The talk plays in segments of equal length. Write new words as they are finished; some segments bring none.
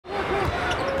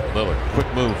Lillard, quick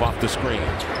move off the screen.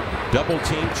 Double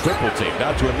team, triple team.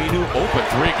 Down to Aminu, open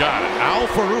three, got it.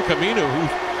 Al-Farouq Aminu, who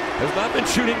has not been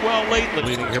shooting well lately.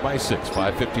 Leading here by 6,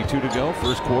 5:52 to go.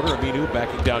 First quarter, Aminu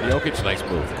backing down Jokic. Nice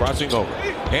move, crossing over.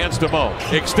 Hands to Mo,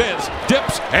 extends,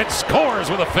 dips, and scores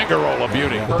with a finger roll of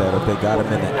beauty. If they got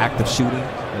him in the active shooting,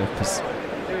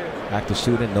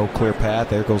 no clear path.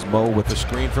 There goes Mo with the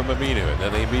screen from Aminu, and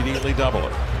then they immediately double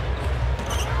it.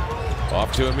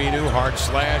 Off to Aminu, hard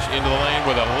slash into the lane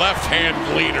with a left-hand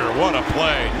leader. What a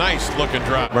play. Nice looking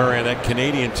drop. Murray on that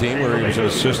Canadian team where he was an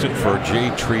assistant for Jay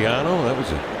Triano. That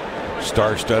was a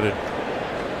star-studded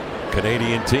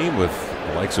Canadian team with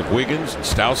the likes of Wiggins and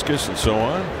Stauskas and so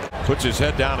on. Puts his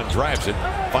head down and drives it.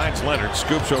 Finds Leonard,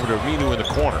 scoops over to Aminu in the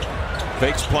corner.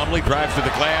 Fakes Plumlee, drives to the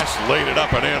glass, laid it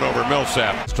up and in over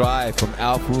Millsap. Drive from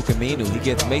Al-Farouq Aminu. He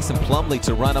gets Mason Plumlee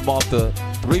to run him off the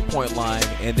three-point line,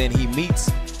 and then he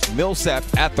meets Millsap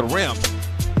at the rim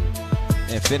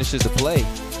and finishes the play.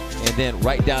 And then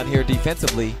right down here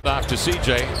defensively. Off to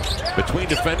CJ. Between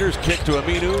defenders, kick to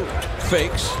Aminu.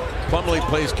 Fakes. Plumlee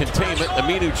plays containment.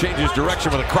 Aminu changes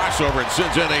direction with a crossover and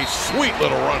sends in a sweet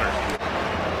little runner.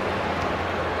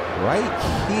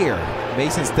 Right here,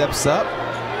 Mason steps up.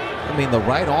 I mean, the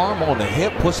right arm on the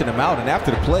hip, pushing him out. And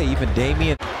after the play, even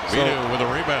Damian. Aminu with a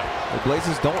rebound. The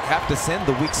Blazers don't have to send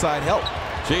the weak side help.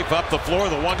 Chief up the floor,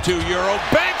 the 1-2 Euro.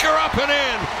 Banker up and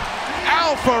in.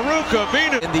 Al-Farouq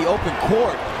Aminu. In the open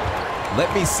court.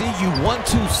 Let me see you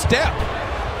 1-2 step.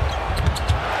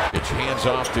 It's hands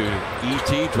off to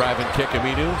E.T. Driving kick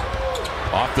Aminu.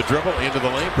 Off the dribble, into the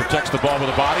lane, protects the ball with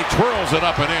the body, twirls it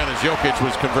up and in as Jokic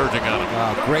was converging on him.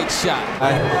 Wow, great shot.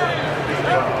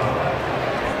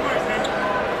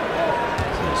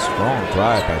 Strong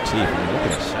drive by Chief. I mean, look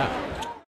at that shot.